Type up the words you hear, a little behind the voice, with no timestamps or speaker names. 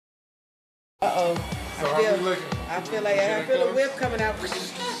Uh-oh. So how we looking? I feel a whip coming out.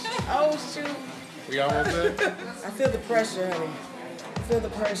 Oh, shoot. We almost there? I feel the pressure, honey. I feel the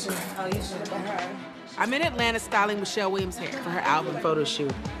pressure. Oh, you should have behind. I'm in Atlanta styling Michelle Williams' hair for her album photo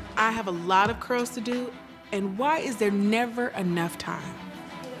shoot. I have a lot of curls to do, and why is there never enough time?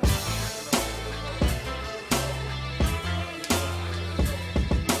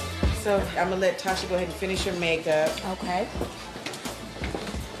 So I'm gonna let Tasha go ahead and finish her makeup. Okay.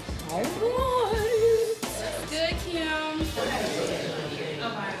 All right. Good, Kim.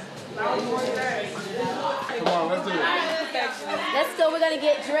 Come on, let's do it. Let's go. We're gonna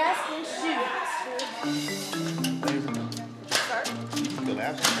get dressed and shoot.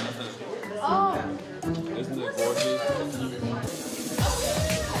 Oh. Isn't it gorgeous?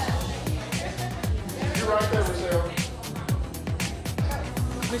 You're right there, Michelle.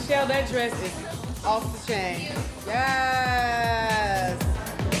 Michelle, that dress is off the chain. Yes.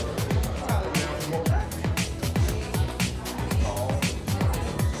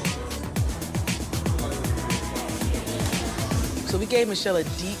 So we gave Michelle a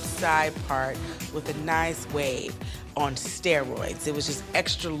deep side part with a nice wave on steroids. It was just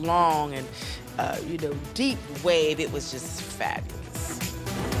extra long and, deep wave. It was just fabulous.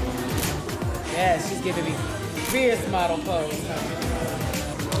 Yeah, she's giving me fierce model pose.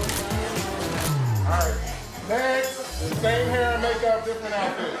 All right, next, the same hair and makeup, different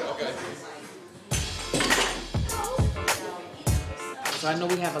outfit. Okay. So I know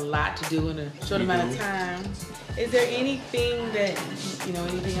we have a lot to do in a short amount of time. Is there anything that,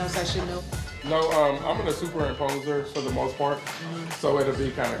 anything else I should know? No, I'm gonna superimpose her for the most part. So it'll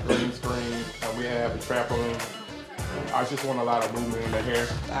be kind of green screen. We have a trampoline. I just want a lot of movement in the hair.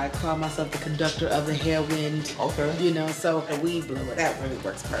 I call myself the conductor of the hair wind. Okay. So a weed blower, that really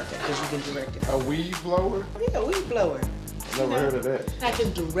works perfect because you can direct it. A weed blower? Yeah, a weed blower. Never heard of that. I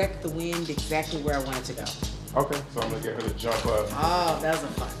can direct the wind exactly where I want it to go. Okay, so I'm gonna get her to jump up. Oh, that was a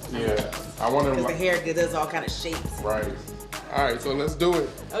fun. Yeah, I want her. Because the hair does all kind of shapes. Right. All right, so let's do it.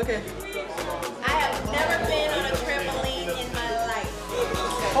 Okay. I have never been on a trampoline in my life.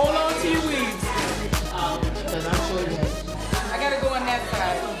 Hold on to your weeds. Because I'm sure you have. I gotta go on that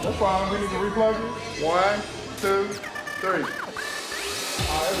side. That's fine. We need to replug it. 1, 2, 3.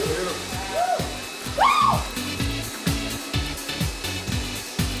 Oh, that's beautiful.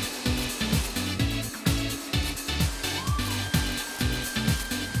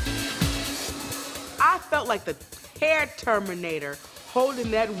 I felt like the hair Terminator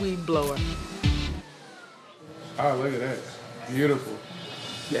holding that weed blower. Oh, look at that. Beautiful.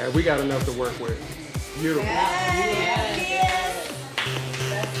 Yeah, we got enough to work with. Beautiful. Yeah.